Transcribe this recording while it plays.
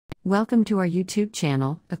Welcome to our YouTube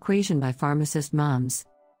channel, Equation by Pharmacist Moms.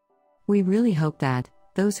 We really hope that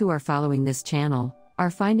those who are following this channel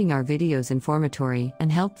are finding our videos informatory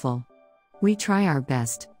and helpful. We try our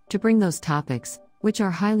best to bring those topics which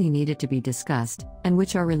are highly needed to be discussed and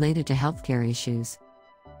which are related to healthcare issues.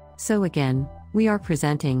 So again, we are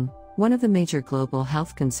presenting one of the major global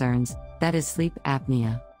health concerns, that is sleep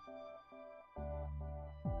apnea.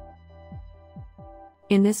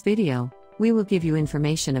 In this video, we will give you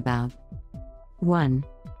information about 1.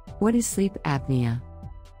 What is sleep apnea?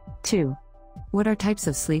 2. What are types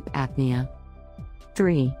of sleep apnea?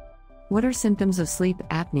 3. What are symptoms of sleep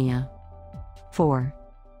apnea? 4.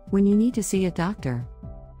 When you need to see a doctor.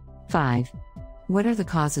 5. What are the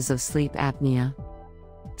causes of sleep apnea?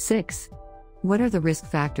 6. What are the risk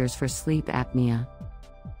factors for sleep apnea?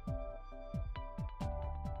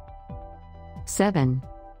 7.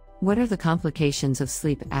 What are the complications of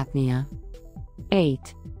sleep apnea?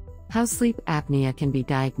 8. How sleep apnea can be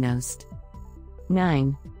diagnosed.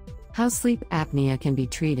 9. How sleep apnea can be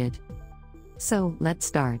treated. So, let's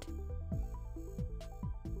start.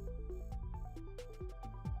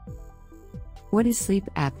 What is sleep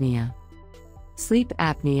apnea? Sleep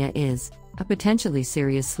apnea is a potentially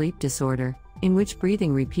serious sleep disorder in which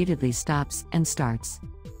breathing repeatedly stops and starts.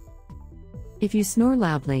 If you snore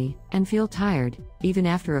loudly and feel tired, even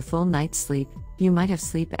after a full night's sleep, you might have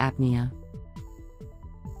sleep apnea.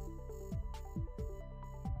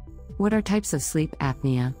 What are types of sleep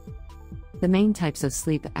apnea? The main types of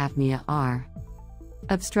sleep apnea are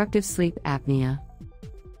obstructive sleep apnea.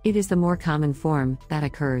 It is the more common form that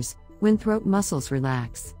occurs when throat muscles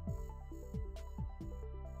relax.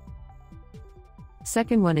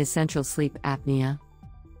 Second one is central sleep apnea.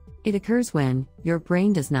 It occurs when your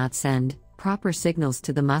brain does not send proper signals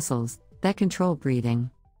to the muscles that control breathing.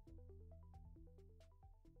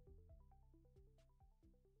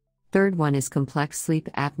 Third one is complex sleep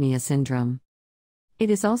apnea syndrome. It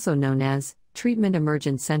is also known as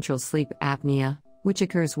treatment-emergent central sleep apnea, which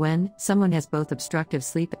occurs when someone has both obstructive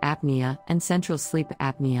sleep apnea and central sleep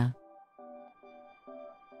apnea.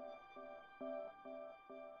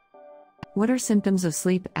 What are symptoms of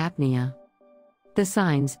sleep apnea? The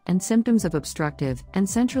signs and symptoms of obstructive and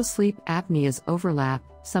central sleep apneas overlap,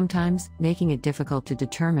 sometimes making it difficult to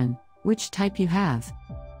determine which type you have.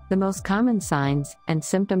 The most common signs and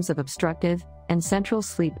symptoms of obstructive and central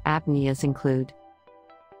sleep apneas include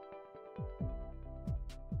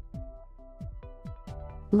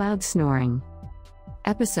loud snoring.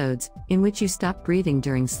 Episodes in which you stop breathing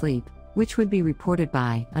during sleep, which would be reported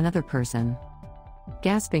by another person.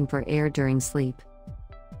 Gasping for air during sleep.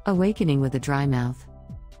 Awakening with a dry mouth.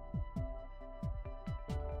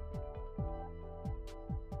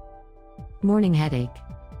 Morning headache.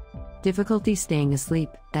 Difficulty staying asleep,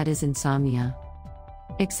 that is insomnia.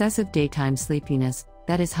 Excessive daytime sleepiness,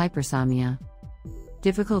 that is hypersomnia.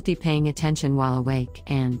 Difficulty paying attention while awake,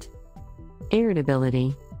 and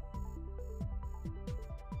irritability.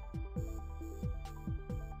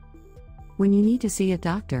 When you need to see a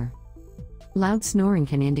doctor. Loud snoring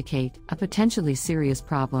can indicate a potentially serious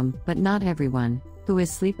problem, but not everyone who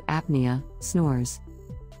has sleep apnea snores.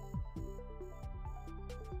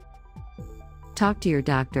 Talk to your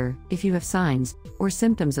doctor if you have signs or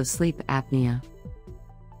symptoms of sleep apnea.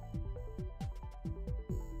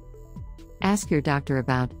 Ask your doctor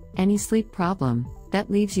about any sleep problem that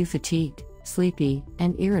leaves you fatigued, sleepy,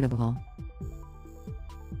 and irritable.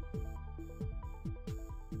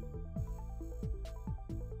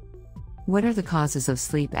 What are the causes of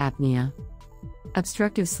sleep apnea?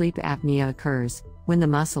 Obstructive sleep apnea occurs when the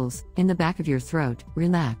muscles in the back of your throat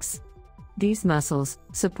relax. These muscles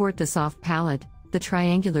support the soft palate, the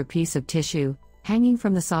triangular piece of tissue hanging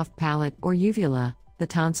from the soft palate or uvula, the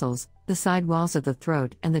tonsils, the side walls of the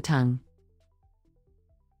throat, and the tongue.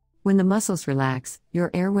 When the muscles relax, your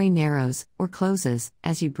airway narrows or closes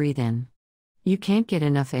as you breathe in. You can't get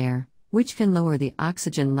enough air, which can lower the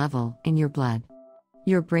oxygen level in your blood.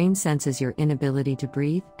 Your brain senses your inability to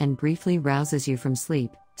breathe and briefly rouses you from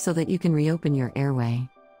sleep so that you can reopen your airway.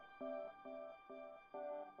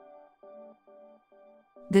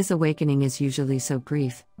 This awakening is usually so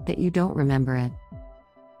brief that you don't remember it.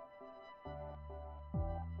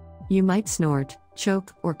 You might snort,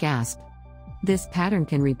 choke, or gasp. This pattern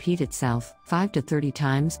can repeat itself 5 to 30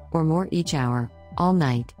 times or more each hour, all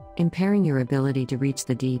night, impairing your ability to reach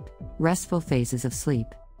the deep, restful phases of sleep.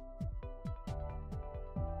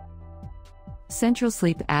 Central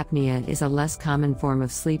sleep apnea is a less common form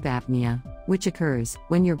of sleep apnea, which occurs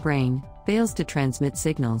when your brain fails to transmit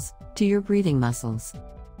signals to your breathing muscles.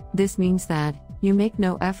 This means that you make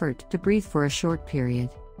no effort to breathe for a short period.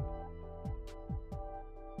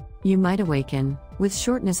 You might awaken with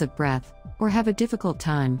shortness of breath or have a difficult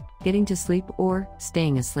time getting to sleep or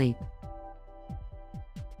staying asleep.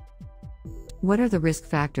 What are the risk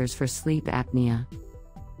factors for sleep apnea?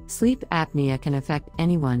 Sleep apnea can affect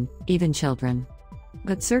anyone, even children.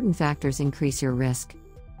 But certain factors increase your risk.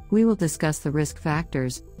 We will discuss the risk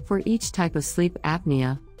factors for each type of sleep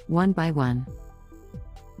apnea, one by one.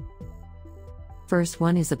 First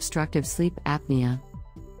one is obstructive sleep apnea.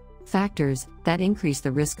 Factors that increase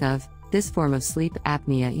the risk of this form of sleep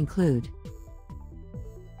apnea include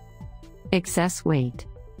excess weight.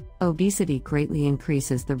 Obesity greatly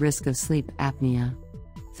increases the risk of sleep apnea.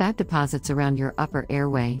 Fat deposits around your upper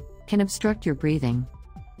airway can obstruct your breathing.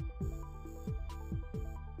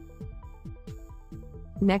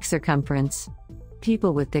 Neck circumference.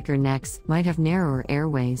 People with thicker necks might have narrower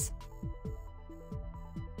airways.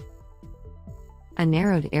 A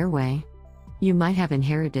narrowed airway. You might have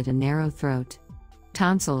inherited a narrow throat.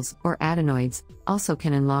 Tonsils or adenoids also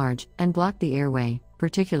can enlarge and block the airway,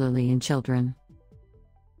 particularly in children.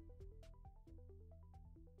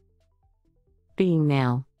 Being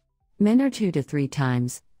male. Men are 2 to 3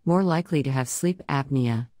 times more likely to have sleep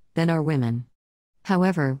apnea than are women.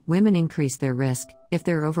 However, women increase their risk if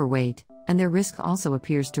they're overweight, and their risk also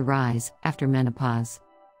appears to rise after menopause.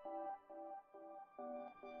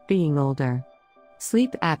 Being older.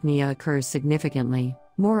 Sleep apnea occurs significantly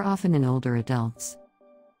more often in older adults.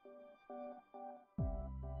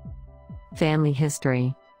 Family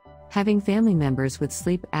history. Having family members with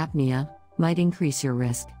sleep apnea might increase your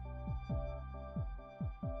risk.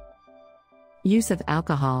 Use of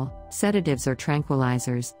alcohol, sedatives or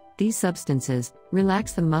tranquilizers. These substances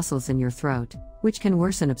relax the muscles in your throat, which can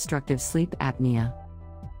worsen obstructive sleep apnea.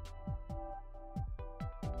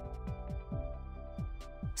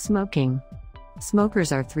 Smoking.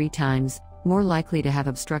 Smokers are 3 times more likely to have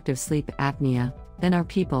obstructive sleep apnea than are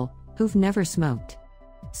people who've never smoked.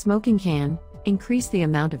 Smoking can increase the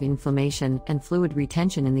amount of inflammation and fluid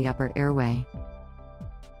retention in the upper airway.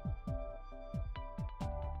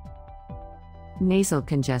 Nasal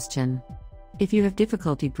congestion. If you have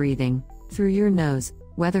difficulty breathing through your nose,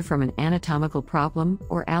 whether from an anatomical problem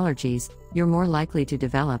or allergies, you're more likely to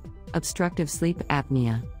develop obstructive sleep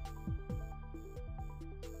apnea.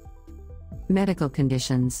 Medical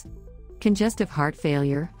conditions. Congestive heart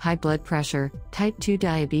failure, high blood pressure, type 2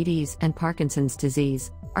 diabetes, and Parkinson's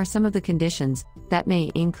disease are some of the conditions that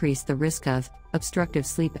may increase the risk of obstructive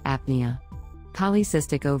sleep apnea.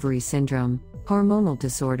 Polycystic ovary syndrome, hormonal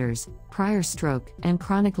disorders, prior stroke, and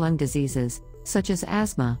chronic lung diseases, such as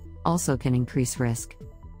asthma, also can increase risk.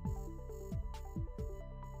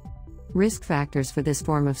 Risk factors for this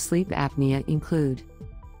form of sleep apnea include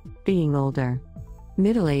being older.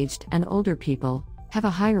 Middle-aged and older people have a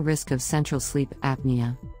higher risk of central sleep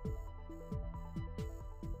apnea.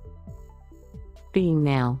 Being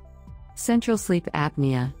male. Central sleep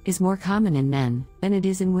apnea is more common in men than it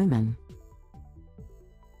is in women.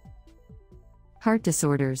 Heart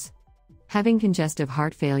disorders. Having congestive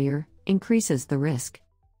heart failure increases the risk.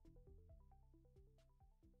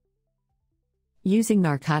 Using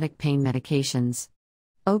narcotic pain medications.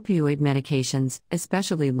 Opioid medications,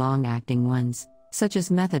 especially long-acting ones, such as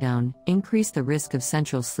methadone, increase the risk of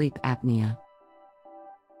central sleep apnea.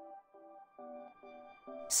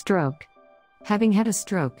 Stroke. Having had a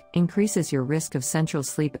stroke increases your risk of central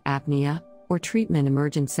sleep apnea or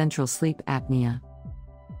treatment-emergent central sleep apnea.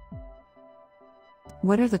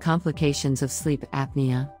 What are the complications of sleep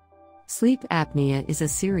apnea? Sleep apnea is a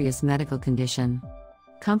serious medical condition.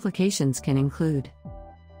 Complications can include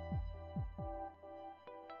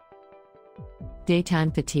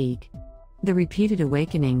daytime fatigue. The repeated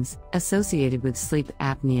awakenings associated with sleep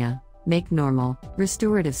apnea make normal,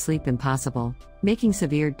 restorative sleep impossible, making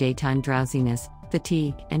severe daytime drowsiness,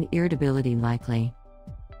 fatigue, and irritability likely.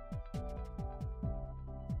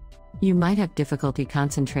 You might have difficulty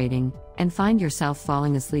concentrating and find yourself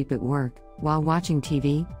falling asleep at work, while watching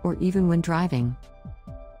TV, or even when driving.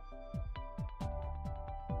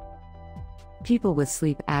 People with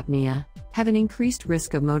sleep apnea have an increased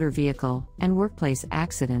risk of motor vehicle and workplace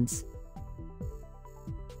accidents.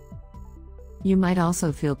 You might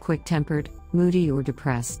also feel quick-tempered, moody, or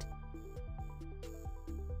depressed.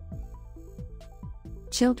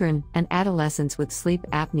 Children and adolescents with sleep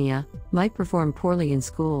apnea might perform poorly in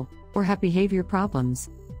school or have behavior problems.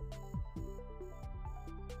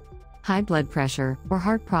 High blood pressure or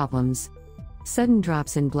heart problems. Sudden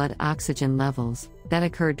drops in blood oxygen levels that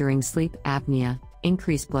occur during sleep apnea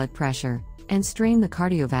increase blood pressure and strain the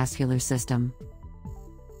cardiovascular system.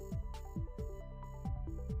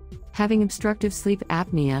 Having obstructive sleep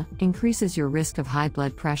apnea increases your risk of high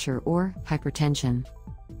blood pressure or hypertension.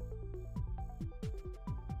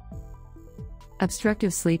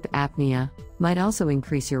 Obstructive sleep apnea might also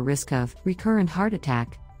increase your risk of recurrent heart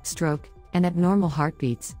attack, stroke, and abnormal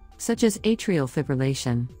heartbeats, such as atrial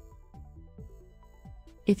fibrillation.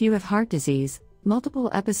 If you have heart disease, multiple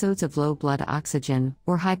episodes of low blood oxygen,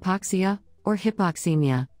 or hypoxia, or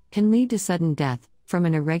hypoxemia, can lead to sudden death from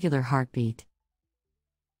an irregular heartbeat.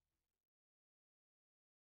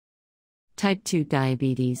 Type 2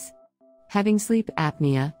 diabetes. Having sleep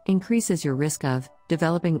apnea increases your risk of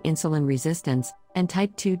developing insulin resistance and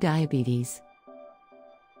type 2 diabetes.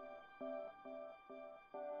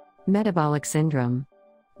 Metabolic syndrome.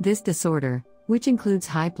 This disorder, which includes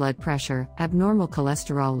high blood pressure, abnormal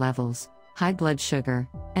cholesterol levels, high blood sugar,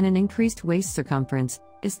 and an increased waist circumference,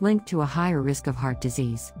 is linked to a higher risk of heart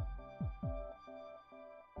disease.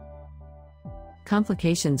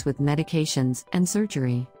 Complications with medications and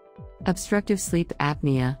surgery. Obstructive sleep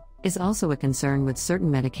apnea is also a concern with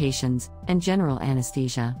certain medications and general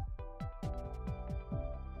anesthesia.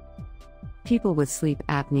 People with sleep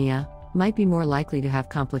apnea might be more likely to have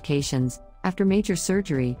complications after major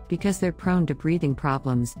surgery because they're prone to breathing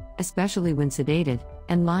problems, especially when sedated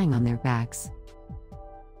and lying on their backs.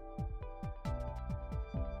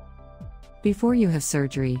 Before you have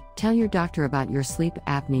surgery, tell your doctor about your sleep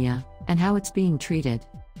apnea and how it's being treated.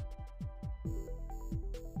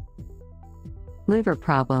 Liver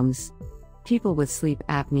problems. People with sleep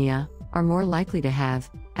apnea are more likely to have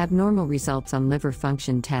abnormal results on liver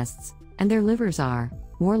function tests, and their livers are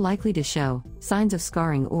more likely to show signs of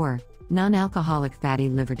scarring or non-alcoholic fatty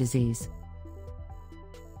liver disease.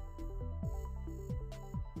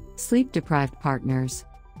 Sleep-deprived partners.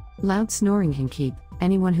 Loud snoring can keep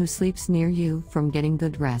anyone who sleeps near you from getting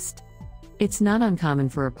good rest. It's not uncommon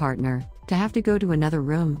for a partner to have to go to another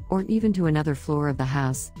room or even to another floor of the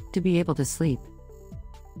house to be able to sleep.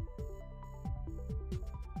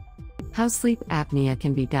 How sleep apnea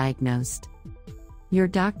can be diagnosed. Your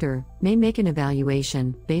doctor may make an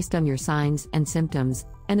evaluation based on your signs and symptoms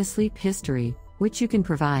and a sleep history, which you can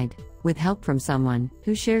provide, with help from someone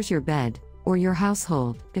who shares your bed or your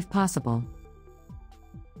household, if possible.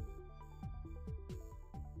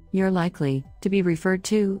 You're likely to be referred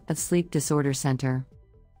to a sleep disorder center.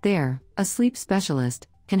 There, a sleep specialist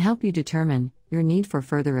can help you determine your need for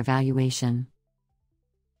further evaluation.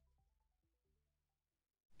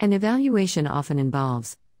 An evaluation often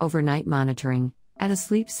involves overnight monitoring at a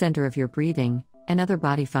sleep center of your breathing and other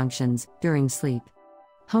body functions during sleep.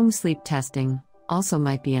 Home sleep testing also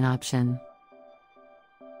might be an option.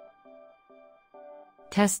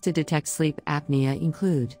 Tests to detect sleep apnea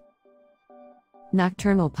include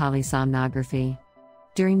nocturnal polysomnography.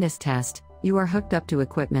 During this test, you are hooked up to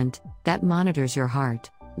equipment that monitors your heart,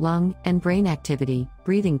 lung, and brain activity,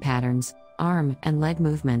 breathing patterns, arm and leg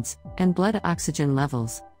movements, and blood oxygen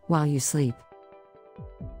levels while you sleep.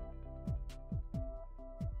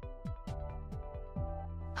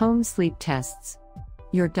 Home sleep tests.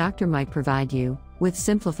 Your doctor might provide you with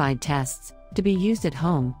simplified tests to be used at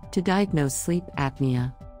home to diagnose sleep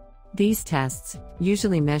apnea. These tests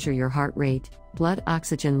usually measure your heart rate, blood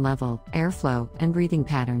oxygen level, airflow, and breathing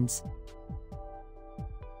patterns.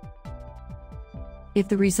 If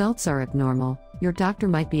the results are abnormal, your doctor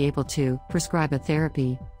might be able to prescribe a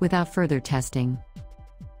therapy without further testing.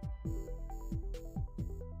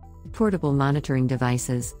 Portable monitoring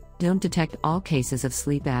devices don't detect all cases of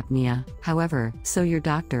sleep apnea, however, so your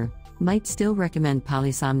doctor might still recommend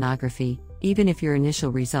polysomnography, even if your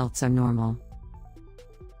initial results are normal.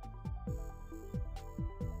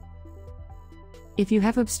 If you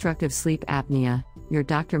have obstructive sleep apnea, your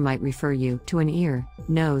doctor might refer you to an ear,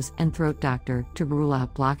 nose, and throat doctor to rule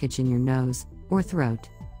out blockage in your nose or throat.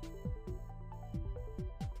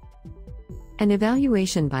 An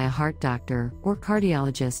evaluation by a heart doctor or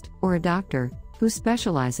cardiologist or a doctor who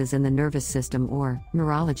specializes in the nervous system or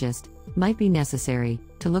neurologist might be necessary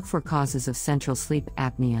to look for causes of central sleep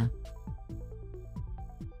apnea.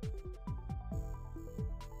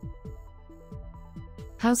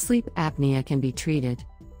 How sleep apnea can be treated.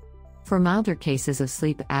 For milder cases of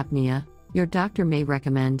sleep apnea, your doctor may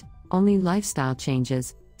recommend only lifestyle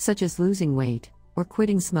changes, such as losing weight or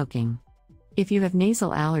quitting smoking. If you have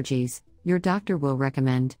nasal allergies, your doctor will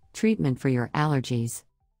recommend treatment for your allergies.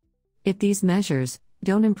 If these measures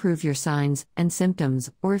don't improve your signs and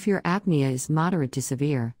symptoms, or if your apnea is moderate to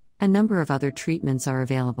severe, a number of other treatments are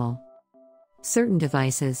available. Certain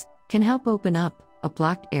devices can help open up a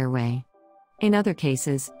blocked airway. In other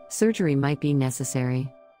cases, surgery might be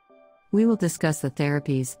necessary. We will discuss the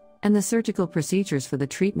therapies and the surgical procedures for the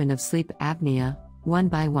treatment of sleep apnea, one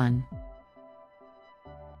by one.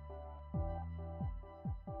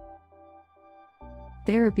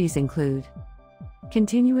 Therapies include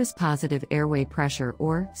Continuous positive airway pressure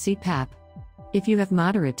or CPAP. If you have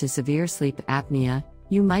moderate to severe sleep apnea,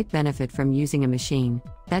 you might benefit from using a machine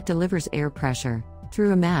that delivers air pressure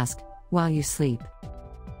through a mask while you sleep.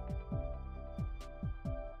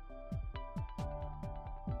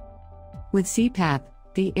 With CPAP,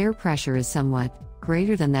 the air pressure is somewhat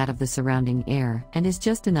greater than that of the surrounding air and is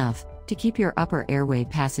just enough to keep your upper airway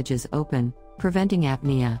passages open, preventing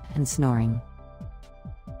apnea and snoring.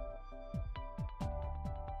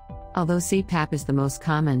 Although CPAP is the most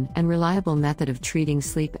common and reliable method of treating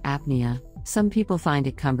sleep apnea, some people find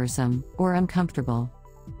it cumbersome or uncomfortable.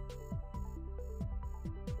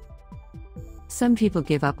 Some people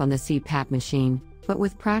give up on the CPAP machine, but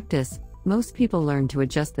with practice, most people learn to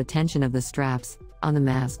adjust the tension of the straps on the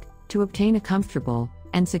mask to obtain a comfortable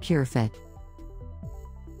and secure fit.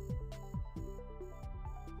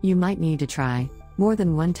 You might need to try more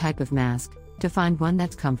than one type of mask to find one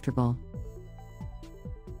that's comfortable.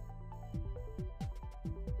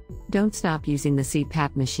 Don't stop using the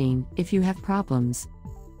CPAP machine if you have problems.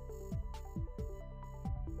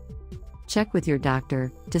 Check with your doctor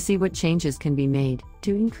to see what changes can be made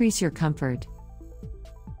to increase your comfort.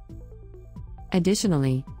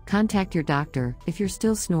 Additionally, contact your doctor if you're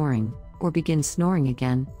still snoring or begin snoring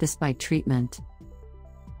again despite treatment.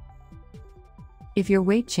 If your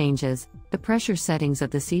weight changes, the pressure settings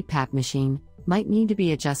of the CPAP machine might need to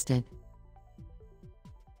be adjusted.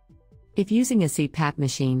 If using a CPAP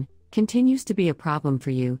machine continues to be a problem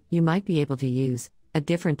for you, you might be able to use a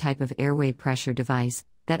different type of airway pressure device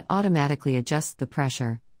that automatically adjusts the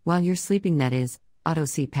pressure while you're sleeping, that is, auto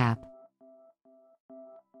CPAP.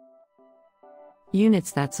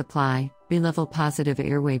 Units that supply B-level positive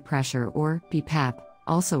airway pressure or BPAP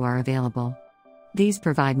also are available. These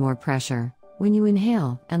provide more pressure when you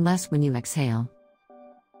inhale and less when you exhale.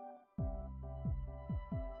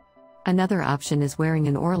 Another option is wearing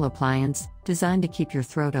an oral appliance designed to keep your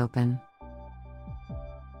throat open.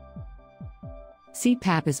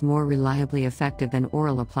 CPAP is more reliably effective than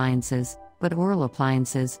oral appliances, but oral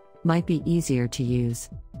appliances might be easier to use.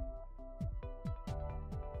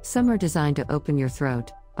 Some are designed to open your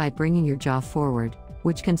throat by bringing your jaw forward,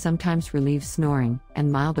 which can sometimes relieve snoring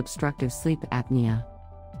and mild obstructive sleep apnea.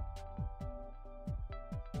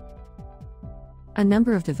 A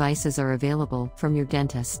number of devices are available from your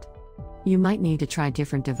dentist. You might need to try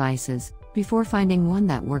different devices before finding one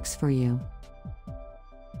that works for you.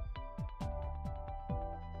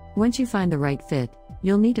 Once you find the right fit,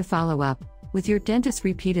 you'll need to follow up with your dentist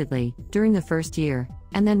repeatedly during the first year,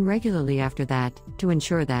 and then regularly after that, to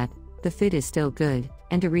ensure that the fit is still good,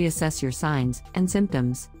 and to reassess your signs and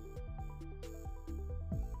symptoms.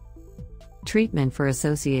 Treatment for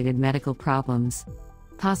associated medical problems.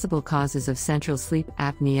 Possible causes of central sleep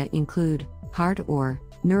apnea include heart or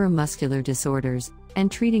neuromuscular disorders,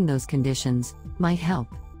 and treating those conditions might help.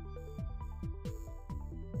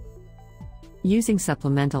 Using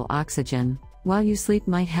supplemental oxygen while you sleep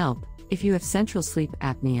might help if you have central sleep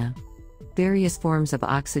apnea. Various forms of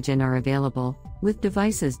oxygen are available, with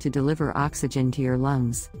devices to deliver oxygen to your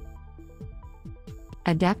lungs.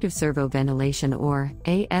 Adaptive servo ventilation or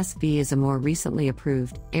ASV is a more recently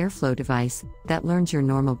approved airflow device that learns your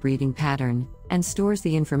normal breathing pattern and stores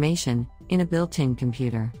the information in a built-in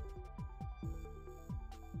computer.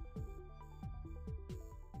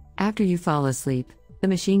 After you fall asleep, the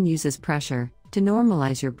machine uses pressure to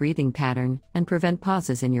normalize your breathing pattern and prevent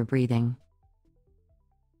pauses in your breathing.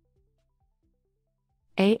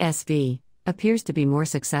 ASV appears to be more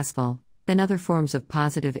successful than other forms of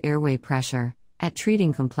positive airway pressure at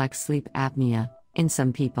treating complex sleep apnea in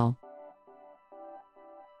some people.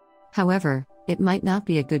 However, it might not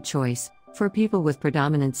be a good choice for people with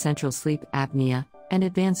predominant central sleep apnea and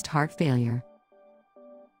advanced heart failure.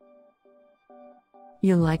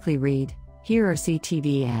 You'll likely read, hear or see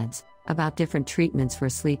TV ads about different treatments for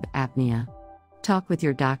sleep apnea. Talk with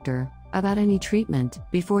your doctor about any treatment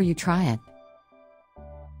before you try it.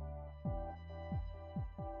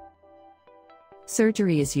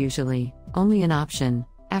 Surgery is usually only an option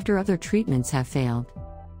after other treatments have failed.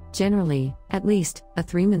 Generally, at least a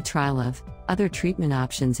 3-month trial of other treatment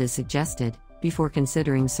options is suggested before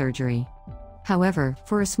considering surgery. However,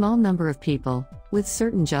 for a small number of people with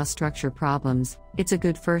certain jaw structure problems, it's a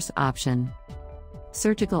good first option.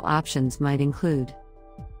 Surgical options might include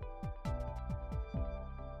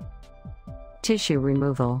tissue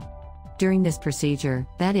removal. During this procedure,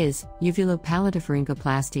 that is, uvulopalatal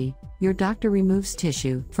your doctor removes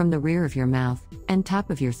tissue from the rear of your mouth and top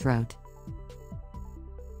of your throat.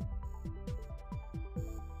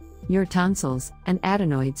 Your tonsils and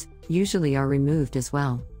adenoids usually are removed as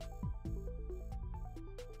well.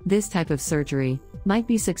 This type of surgery might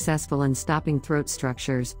be successful in stopping throat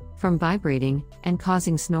structures from vibrating and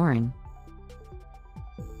causing snoring.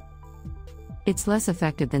 It's less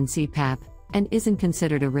effective than CPAP and isn't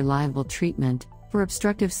considered a reliable treatment for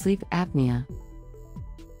obstructive sleep apnea.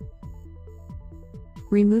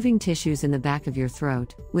 Removing tissues in the back of your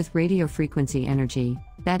throat with radiofrequency energy,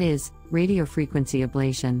 that is, radiofrequency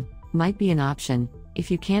ablation, might be an option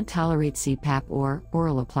if you can't tolerate CPAP or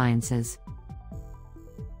oral appliances.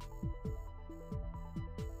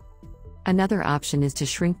 Another option is to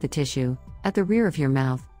shrink the tissue at the rear of your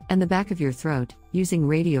mouth and the back of your throat using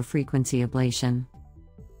radiofrequency ablation.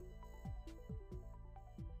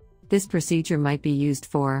 This procedure might be used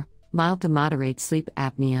for mild to moderate sleep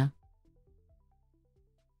apnea.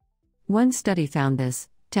 One study found this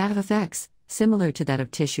to have effects similar to that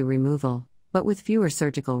of tissue removal, but with fewer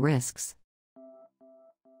surgical risks.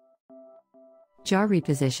 Jaw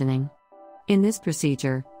repositioning. In this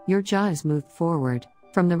procedure, your jaw is moved forward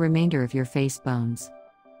from the remainder of your face bones.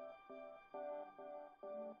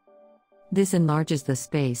 This enlarges the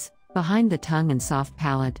space behind the tongue and soft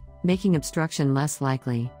palate, making obstruction less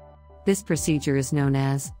likely. This procedure is known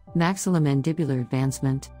as maxillomandibular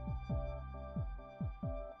advancement.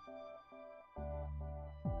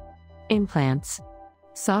 Implants.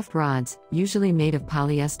 Soft rods, usually made of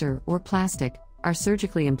polyester or plastic, are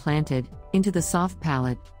surgically implanted into the soft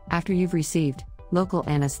palate after you've received local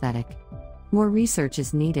anesthetic. More research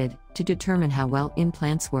is needed to determine how well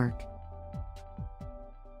implants work.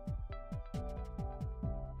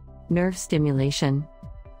 Nerve stimulation.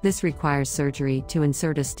 This requires surgery to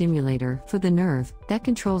insert a stimulator for the nerve that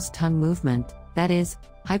controls tongue movement, that is,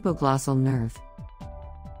 hypoglossal nerve.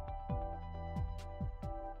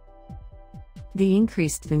 The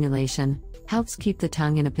increased stimulation helps keep the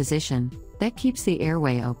tongue in a position that keeps the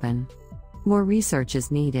airway open. More research is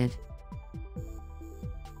needed.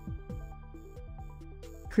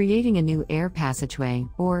 Creating a new air passageway,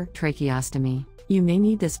 or tracheostomy. You may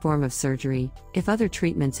need this form of surgery if other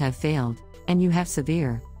treatments have failed and you have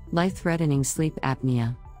severe, life-threatening sleep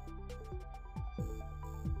apnea.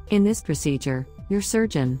 In this procedure, your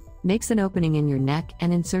surgeon makes an opening in your neck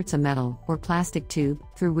and inserts a metal or plastic tube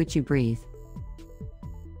through which you breathe.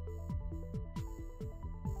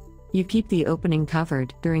 You keep the opening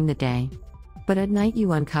covered during the day, but at night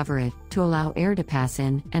you uncover it to allow air to pass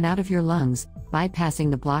in and out of your lungs,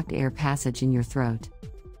 bypassing the blocked air passage in your throat.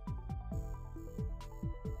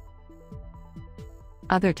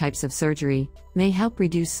 Other types of surgery may help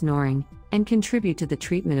reduce snoring and contribute to the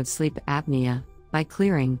treatment of sleep apnea by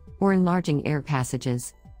clearing or enlarging air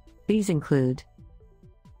passages. These include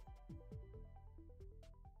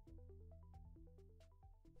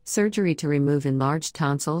surgery to remove enlarged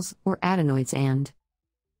tonsils or adenoids and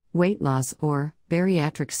weight loss or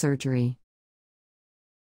bariatric surgery.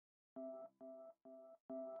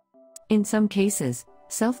 In some cases,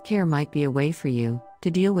 self-care might be a way for you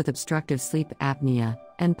to deal with obstructive sleep apnea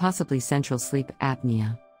and possibly central sleep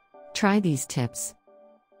apnea. Try these tips.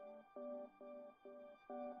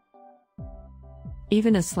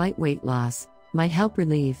 Even a slight weight loss might help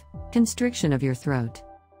relieve constriction of your throat.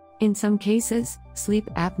 In some cases, sleep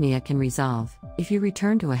apnea can resolve if you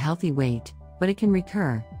return to a healthy weight, but it can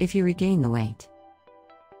recur if you regain the weight.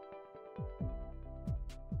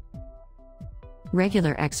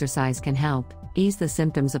 Regular exercise can help ease the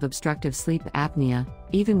symptoms of obstructive sleep apnea,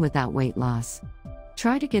 even without weight loss.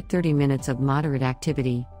 Try to get 30 minutes of moderate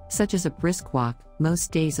activity, such as a brisk walk,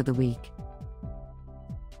 most days of the week.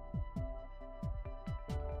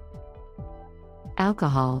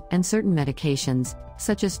 Alcohol and certain medications,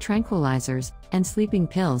 such as tranquilizers and sleeping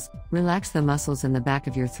pills, relax the muscles in the back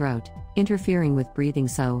of your throat, interfering with breathing,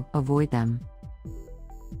 so avoid them.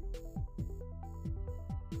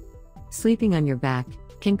 Sleeping on your back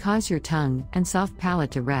can cause your tongue and soft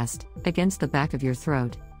palate to rest against the back of your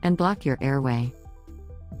throat and block your airway.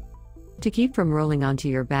 To keep from rolling onto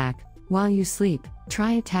your back while you sleep,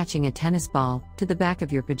 try attaching a tennis ball to the back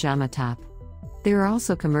of your pajama top. There are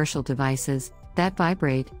also commercial devices that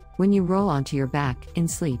vibrate when you roll onto your back in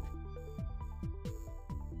sleep.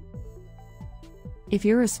 If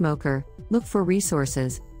you're a smoker, look for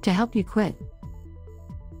resources to help you quit.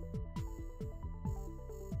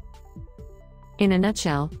 In a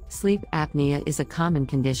nutshell, sleep apnea is a common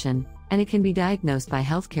condition, and it can be diagnosed by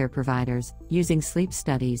healthcare providers using sleep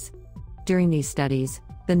studies. During these studies,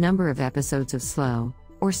 the number of episodes of slow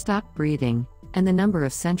or stopped breathing and the number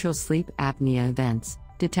of central sleep apnea events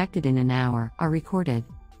detected in an hour are recorded.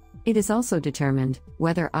 It is also determined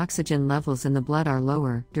whether oxygen levels in the blood are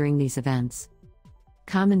lower during these events.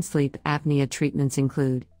 Common sleep apnea treatments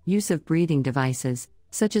include use of breathing devices,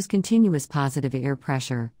 such as continuous positive air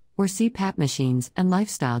pressure, or CPAP machines, and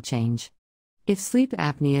lifestyle change. If sleep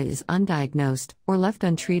apnea is undiagnosed or left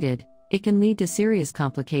untreated, it can lead to serious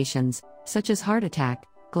complications, such as heart attack,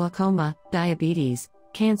 glaucoma, diabetes,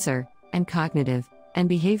 cancer, and cognitive and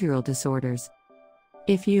behavioral disorders.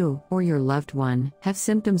 If you or your loved one have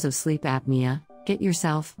symptoms of sleep apnea, get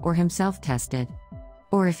yourself or himself tested.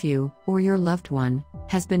 Or if you or your loved one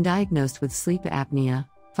has been diagnosed with sleep apnea,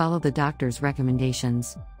 follow the doctor's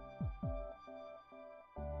recommendations.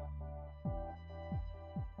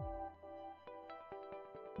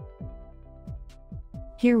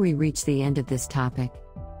 Here we reach the end of this topic.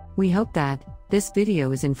 We hope that this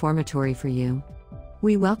video is informative for you.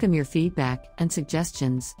 We welcome your feedback and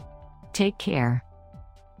suggestions. Take care.